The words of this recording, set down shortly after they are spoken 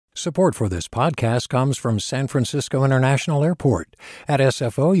Support for this podcast comes from San Francisco International Airport. At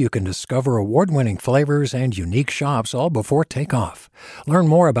SFO, you can discover award-winning flavors and unique shops all before takeoff. Learn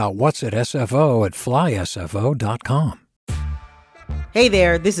more about what's at SFO at flysfo.com. Hey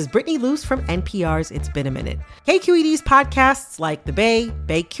there, this is Brittany Luce from NPR's It's Been a Minute. KQED's podcasts like The Bay,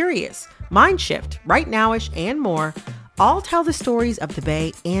 Bay Curious, Mindshift, Right Nowish, and more all tell the stories of the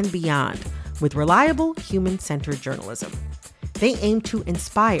Bay and beyond with reliable, human-centered journalism. They aim to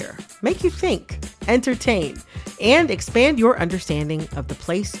inspire, make you think, entertain, and expand your understanding of the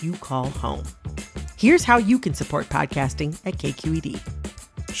place you call home. Here's how you can support podcasting at KQED.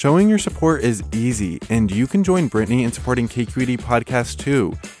 Showing your support is easy, and you can join Brittany in supporting KQED Podcast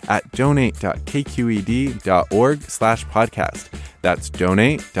too at donate.kqed.org/podcast. That's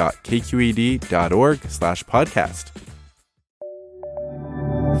donate.kqed.org/podcast.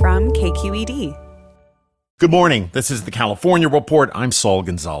 From KQED. Good morning. This is the California Report. I'm Saul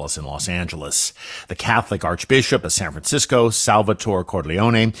Gonzalez in Los Angeles. The Catholic Archbishop of San Francisco, Salvator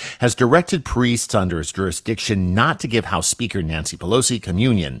Cordileone, has directed priests under his jurisdiction not to give House Speaker Nancy Pelosi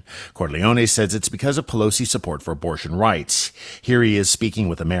communion. Cordileone says it's because of Pelosi's support for abortion rights. Here he is speaking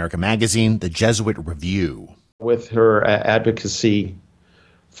with America Magazine, the Jesuit Review. With her advocacy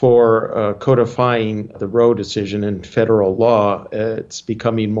for codifying the Roe decision in federal law, it's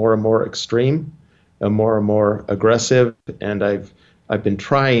becoming more and more extreme. More and more aggressive, and I've been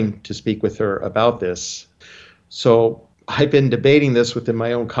trying to speak with her about this. So I've been debating this within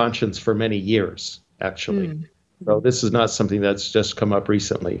my own conscience for many years, actually. So this is not something that's just come up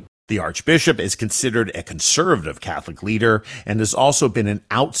recently. The Archbishop is considered a conservative Catholic leader and has also been an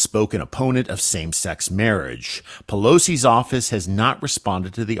outspoken opponent of same-sex marriage. Pelosi's office has not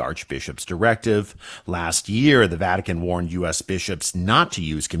responded to the Archbishop's directive. Last year, the Vatican warned U.S. bishops not to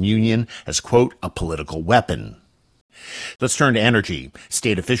use communion as, quote, a political weapon. Let's turn to energy.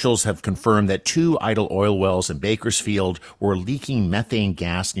 State officials have confirmed that 2 idle oil wells in Bakersfield were leaking methane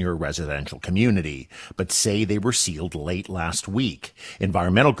gas near a residential community, but say they were sealed late last week.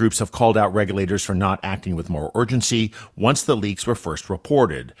 Environmental groups have called out regulators for not acting with more urgency once the leaks were first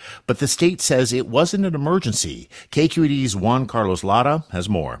reported. But the state says it wasn't an emergency. KQED's Juan Carlos Lara has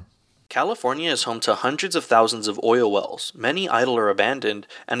more. California is home to hundreds of thousands of oil wells, many idle or abandoned,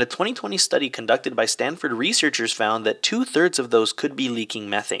 and a 2020 study conducted by Stanford researchers found that 2/3 of those could be leaking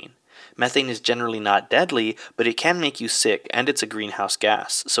methane. Methane is generally not deadly, but it can make you sick, and it's a greenhouse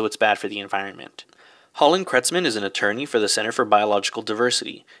gas, so it's bad for the environment. Holland Kretzman is an attorney for the Center for Biological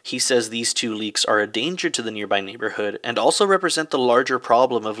Diversity. He says these 2 leaks are a danger to the nearby neighborhood and also represent the larger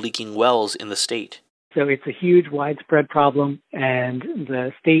problem of leaking wells in the state. So it's a huge, widespread problem, and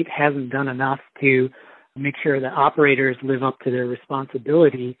the state hasn't done enough to make sure that operators live up to their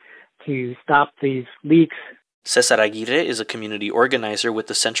responsibility to stop these leaks. Cesar Aguirre is a community organizer with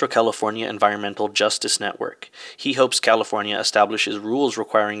the Central California Environmental Justice Network. He hopes California establishes rules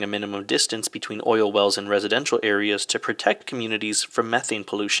requiring a minimum distance between oil wells and residential areas to protect communities from methane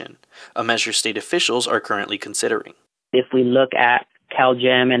pollution, a measure state officials are currently considering. If we look at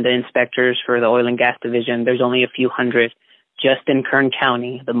CalGEM and the inspectors for the oil and gas division, there's only a few hundred. Just in Kern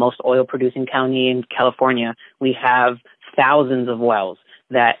County, the most oil-producing county in California, we have thousands of wells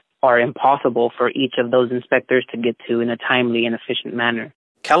that are impossible for each of those inspectors to get to in a timely and efficient manner.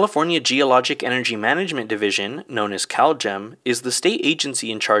 California Geologic Energy Management Division, known as CalGEM, is the state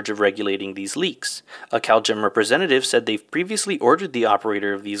agency in charge of regulating these leaks. A CalGEM representative said they've previously ordered the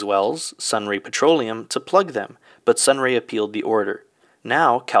operator of these wells, Sunray Petroleum, to plug them, but Sunray appealed the order.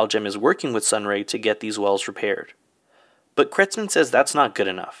 Now, CalGEM is working with Sunray to get these wells repaired. But Kretzman says that's not good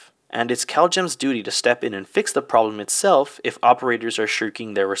enough, and it's CalGEM's duty to step in and fix the problem itself if operators are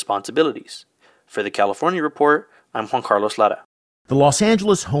shirking their responsibilities. For the California Report, I'm Juan Carlos Lara. The Los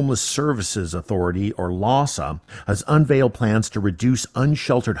Angeles Homeless Services Authority, or LAHSA, has unveiled plans to reduce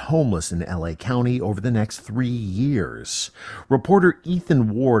unsheltered homeless in LA County over the next 3 years. Reporter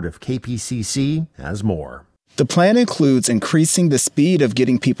Ethan Ward of KPCC has more. The plan includes increasing the speed of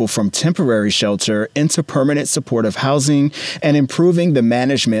getting people from temporary shelter into permanent supportive housing and improving the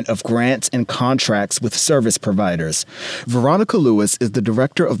management of grants and contracts with service providers. Veronica Lewis is the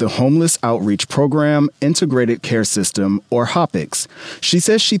director of the Homeless Outreach Program Integrated Care System, or HOPICS. She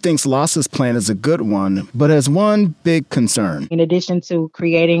says she thinks LAHSA's plan is a good one, but has one big concern. In addition to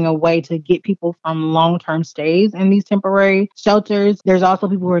creating a way to get people from long-term stays in these temporary shelters, there's also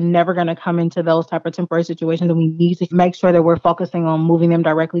people who are never going to come into those type of temporary situations that we need to make sure that we're focusing on moving them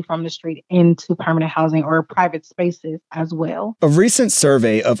directly from the street into permanent housing or private spaces as well. A recent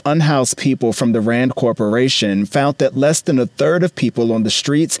survey of unhoused people from the Rand Corporation found that less than a third of people on the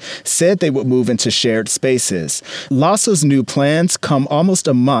streets said they would move into shared spaces. LAHSA's new plans come almost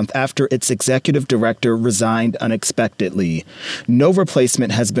a month after its executive director resigned unexpectedly. No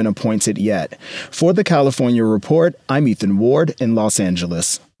replacement has been appointed yet. For the California Report, I'm Ethan Ward in Los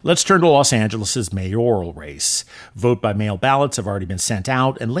Angeles. Let's turn to Los Angeles' mayoral race. Vote-by-mail ballots have already been sent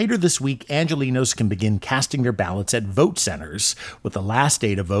out, and later this week, Angelenos can begin casting their ballots at vote centers, with the last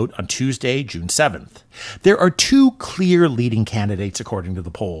day to vote on Tuesday, June 7th. There are two clear leading candidates, according to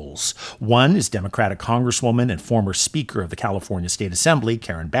the polls. One is Democratic Congresswoman and former Speaker of the California State Assembly,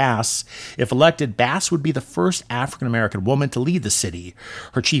 Karen Bass. If elected, Bass would be the first African-American woman to lead the city.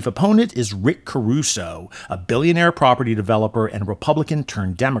 Her chief opponent is Rick Caruso, a billionaire property developer and Republican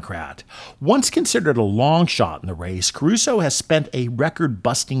turned Democrat. Once considered a long shot in the race, Caruso has spent a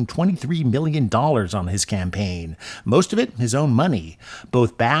record-busting $23 million on his campaign, most of it his own money.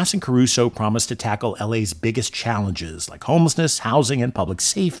 Both Bass and Caruso promised to tackle LA's biggest challenges like homelessness, housing, and public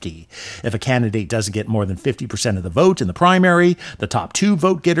safety. If a candidate doesn't get more than 50% of the vote in the primary, the top two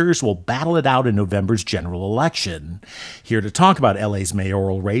vote-getters will battle it out in November's general election. Here to talk about LA's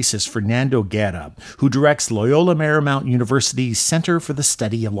mayoral race is Fernando Guerra, who directs Loyola Marymount University's Center for the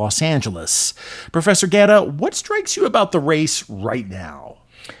Study of Los Angeles. Professor Guerra, what strikes you about the race right now?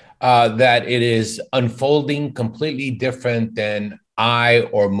 That it is unfolding completely different than I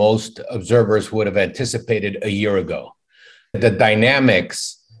or most observers would have anticipated a year ago. The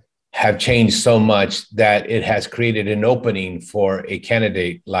dynamics have changed so much that it has created an opening for a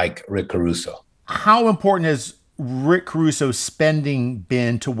candidate like Rick Caruso. How important has Rick Caruso's spending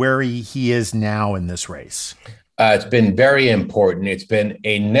been to where he is now in this race? It's been very important. It's been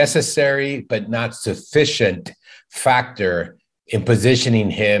a necessary but not sufficient factor in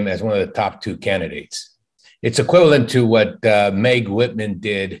positioning him as one of the top two candidates. It's equivalent to what Meg Whitman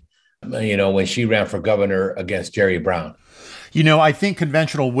did, when she ran for governor against Jerry Brown. I think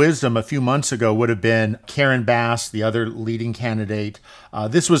conventional wisdom a few months ago would have been Karen Bass, the other leading candidate.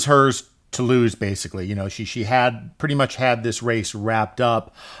 This was hers to lose, basically. She had pretty much had this race wrapped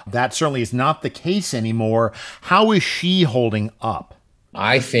up. That certainly is not the case anymore. How is she holding up?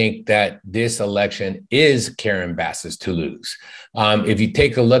 I think that this election is Karen Bass's to lose. If you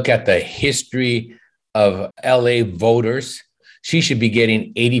take a look at the history of LA voters, she should be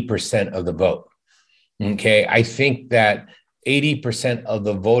getting 80% of the vote. Okay, I think that 80% of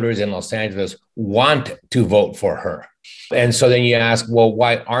the voters in Los Angeles want to vote for her. And so then you ask, well,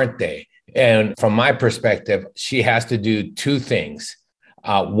 why aren't they? And from my perspective, she has to do two things.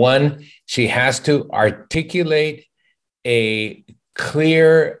 One, she has to articulate a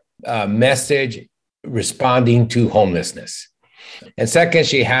clear message responding to homelessness. And second,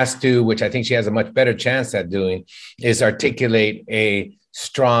 she has to, which I think she has a much better chance at doing, is articulate a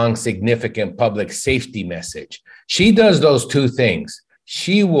strong, significant public safety message. She does those two things.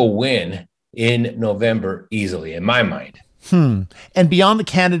 She will win in November easily, in my mind. And beyond the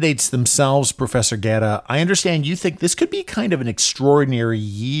candidates themselves, Professor Guerra, I understand you think this could be kind of an extraordinary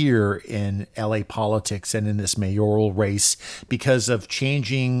year in LA politics and in this mayoral race because of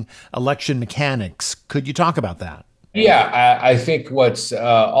changing election mechanics. Could you talk about that? Yeah, I think what's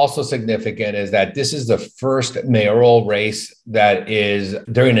also significant is that this is the first mayoral race that is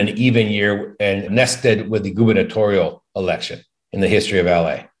during an even year and nested with the gubernatorial election in the history of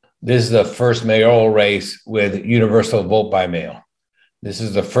LA. This is the first mayoral race with universal vote by mail. This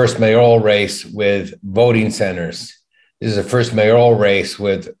is the first mayoral race with voting centers. This is the first mayoral race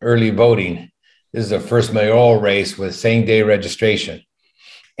with early voting. This is the first mayoral race with same-day registration.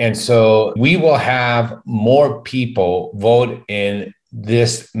 And so we will have more people vote in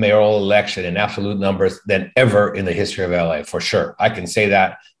this mayoral election in absolute numbers than ever in the history of LA, for sure. I can say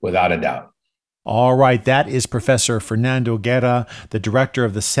that without a doubt. All right, that is Professor Fernando Guerra, the director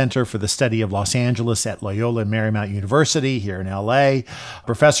of the Center for the Study of Los Angeles at Loyola Marymount University here in LA.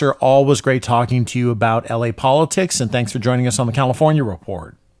 Professor, always great talking to you about LA politics, and thanks for joining us on the California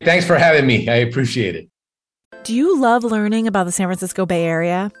Report. Thanks for having me. I appreciate it. Do you love learning about the San Francisco Bay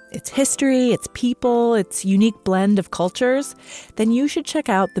Area, its history, its people, its unique blend of cultures? Then you should check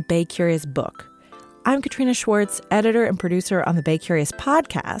out the Bay Curious book. I'm Katrina Schwartz, editor and producer on the Bay Curious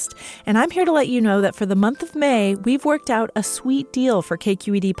podcast, and I'm here to let you know that for the month of May, we've worked out a sweet deal for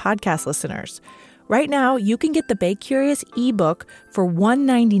KQED podcast listeners. Right now, you can get the Bay Curious ebook for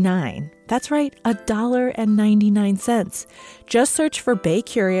 $1.99. That's right, $1.99. Just search for Bay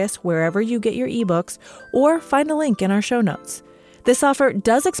Curious wherever you get your ebooks or find a link in our show notes. This offer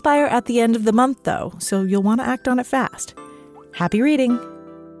does expire at the end of the month, though, so you'll want to act on it fast. Happy reading!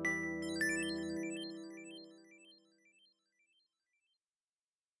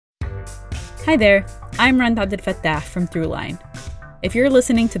 Hi there, I'm Randa Abdel Fattah from Throughline. If you're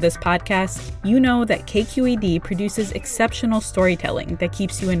listening to this podcast, you know that KQED produces exceptional storytelling that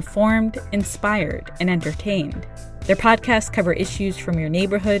keeps you informed, inspired, and entertained. Their podcasts cover issues from your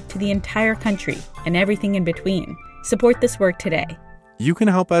neighborhood to the entire country and everything in between. Support this work today. You can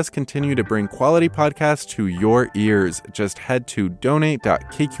help us continue to bring quality podcasts to your ears. Just head to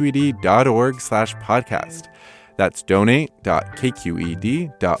donate.kqed.org/podcast. That's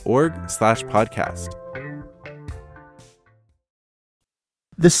donate.kqed.org/podcast.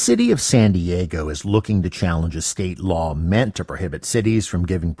 The city of San Diego is looking to challenge a state law meant to prohibit cities from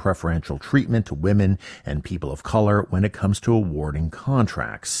giving preferential treatment to women and people of color when it comes to awarding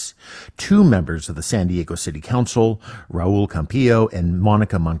contracts. Two members of the San Diego City Council, Raul Campillo and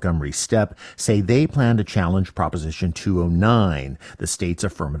Monica Montgomery Stepp, say they plan to challenge Proposition 209, the state's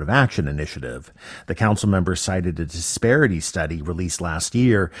affirmative action initiative. The council members cited a disparity study released last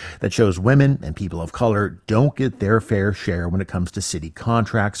year that shows women and people of color don't get their fair share when it comes to city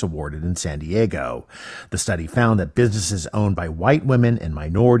contracts awarded in San Diego. The study found that businesses owned by white women and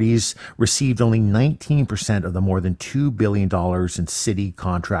minorities received only 19% of the more than $2 billion in city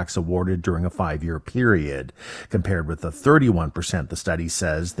contracts awarded during a 5-year period, compared with the 31% the study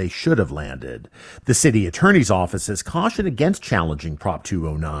says they should have landed. The city attorney's office has cautioned against challenging Prop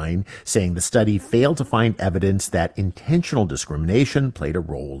 209, saying the study failed to find evidence that intentional discrimination played a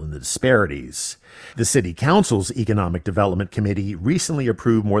role in the disparities. The City Council's Economic Development Committee recently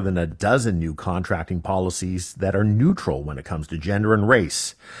approved more than a dozen new contracting policies that are neutral when it comes to gender and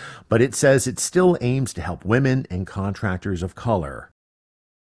race, but it says it still aims to help women and contractors of color.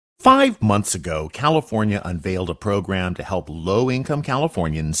 5 months ago, California unveiled a program to help low-income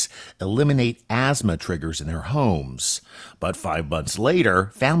Californians eliminate asthma triggers in their homes. But 5 months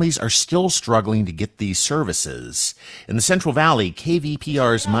later, families are still struggling to get these services. In the Central Valley,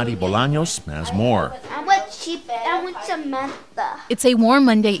 KVPR's Madi Bolaños has more. I want Samantha. It's a warm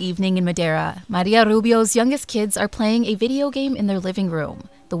Monday evening in Madera. Maria Rubio's youngest kids are playing a video game in their living room.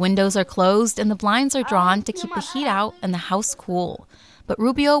 The windows are closed and the blinds are drawn to keep the heat out and the house cool. But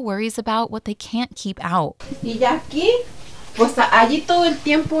Rubio worries about what they can't keep out.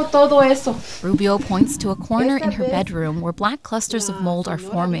 Rubio points to a corner in her bedroom where black clusters of mold are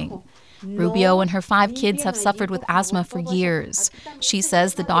forming. Rubio and her 5 kids have suffered with asthma for years. She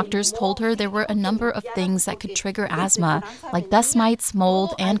says the doctors told her there were a number of things that could trigger asthma, like dust mites,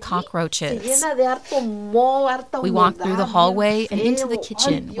 mold, and cockroaches. We walk through the hallway and into the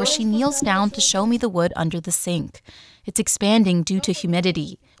kitchen, where she kneels down to show me the wood under the sink. It's expanding due to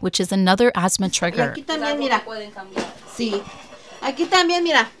humidity, which is another asthma trigger.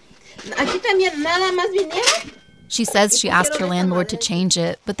 She says she asked her landlord to change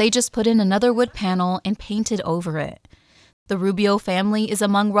it, but they just put in another wood panel and painted over it. The Rubio family is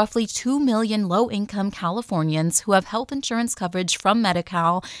among roughly 2 million low-income Californians who have health insurance coverage from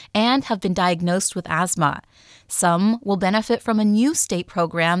Medi-Cal and have been diagnosed with asthma. Some will benefit from a new state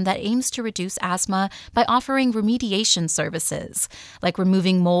program that aims to reduce asthma by offering remediation services, like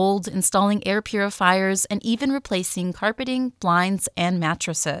removing mold, installing air purifiers, and even replacing carpeting, blinds, and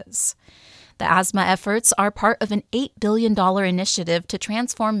mattresses. The asthma efforts are part of an $8 billion initiative to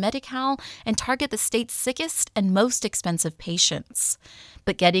transform Medi-Cal and target the state's sickest and most expensive patients.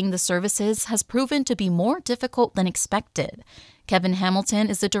 But getting the services has proven to be more difficult than expected. Kevin Hamilton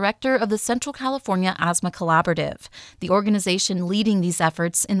is the director of the Central California Asthma Collaborative, the organization leading these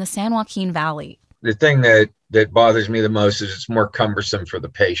efforts in the San Joaquin Valley. The thing that bothers me the most is it's more cumbersome for the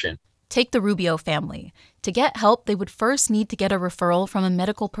patient. Take the Rubio family. To get help, they would first need to get a referral from a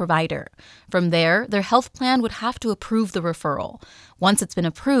medical provider. From there, their health plan would have to approve the referral. Once it's been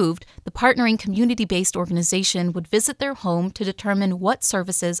approved, the partnering community-based organization would visit their home to determine what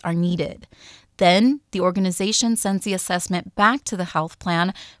services are needed. Then, the organization sends the assessment back to the health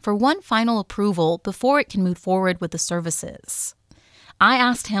plan for one final approval before it can move forward with the services. I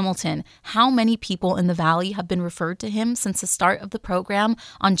asked Hamilton how many people in the Valley have been referred to him since the start of the program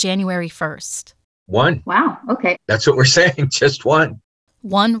on January 1st. 1. Wow, okay. That's what we're saying, just 1.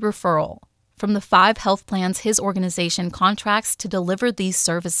 1 referral from the 5 health plans his organization contracts to deliver these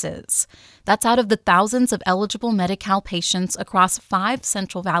services. That's out of the thousands of eligible Medi-Cal patients across 5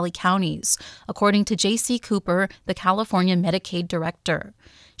 Central Valley counties, according to J.C. Cooper, the California Medicaid director.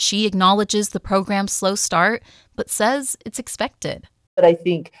 She acknowledges the program's slow start, but says it's expected. But I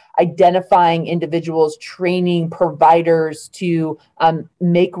think identifying individuals, training providers to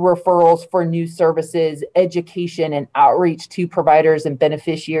make referrals for new services, education and outreach to providers and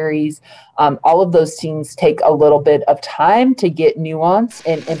beneficiaries, all of those things take a little bit of time to get nuanced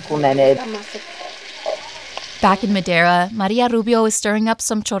and implemented. Back in Madera, Maria Rubio is stirring up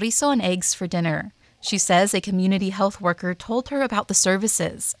some chorizo and eggs for dinner. She says a community health worker told her about the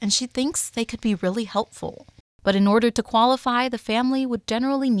services, and she thinks they could be really helpful. But in order to qualify, the family would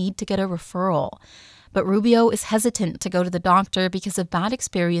generally need to get a referral. But Rubio is hesitant to go to the doctor because of bad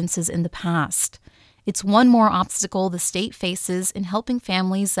experiences in the past. It's one more obstacle the state faces in helping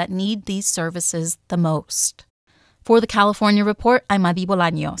families that need these services the most. For the California Report, I'm Madi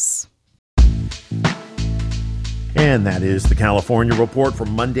Bolaños. And that is the California Report for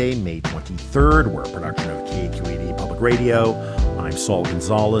Monday, May 23rd. We're a production of KQED Public Radio. I'm Saul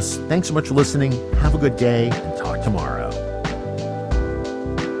Gonzalez. Thanks so much for listening. Have a good day and talk tomorrow.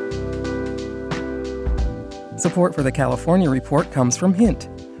 Support for the California Report comes from Hint.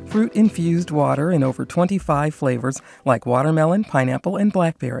 Fruit-infused water in over 25 flavors like watermelon, pineapple, and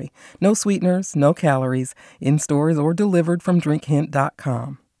blackberry. No sweeteners, no calories, in stores or delivered from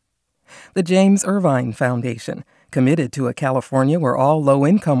drinkhint.com. The James Irvine Foundation, committed to a California where all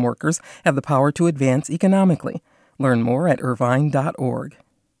low-income workers have the power to advance economically. Learn more at irvine.org.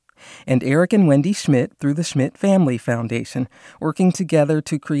 And Eric and Wendy Schmidt through the Schmidt Family Foundation, working together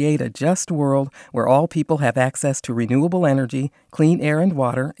to create a just world where all people have access to renewable energy, clean air and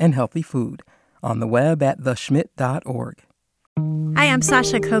water, and healthy food. On the web at theschmidt.org. Hi, I'm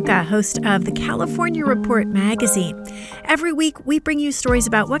Sasha Koka, host of the California Report magazine. Every week, we bring you stories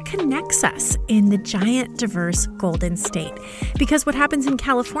about what connects us in the giant, diverse Golden State. Because what happens in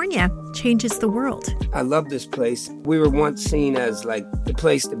California changes the world. I love this place. We were once seen as like the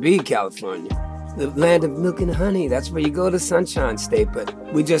place to be, California. The land of milk and honey. That's where you go to Sunshine State, but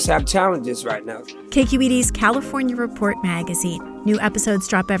we just have challenges right now. KQED's California Report magazine. New episodes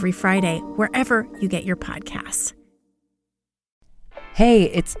drop every Friday, wherever you get your podcasts. Hey,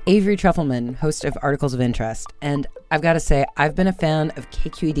 it's Avery Trufelman, host of Articles of Interest, and I've got to say, I've been a fan of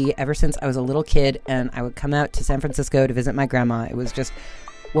KQED ever since I was a little kid, and I would come out to San Francisco to visit my grandma. It was just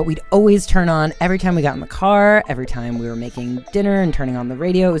what we'd always turn on every time we got in the car, every time we were making dinner and turning on the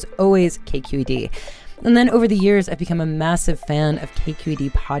radio. It was always KQED. And then over the years, I've become a massive fan of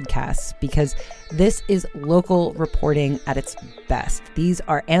KQED podcasts because this is local reporting at its best. These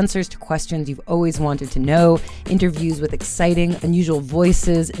are answers to questions you've always wanted to know, interviews with exciting, unusual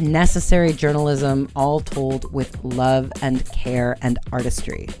voices, necessary journalism, all told with love and care and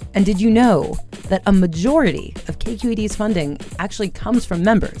artistry. And did you know that a majority of KQED's funding actually comes from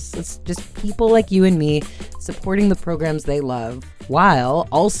members? It's just people like you and me supporting the programs they love, while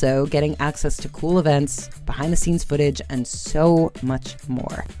also getting access to cool events, behind-the-scenes footage, and so much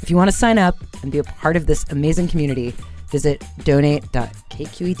more. If you want to sign up and be a part of this amazing community, visit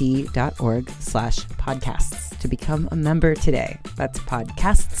donate.kqed.org/podcasts to become a member today. That's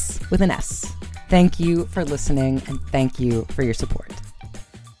podcasts with an S. Thank you for listening, and thank you for your support.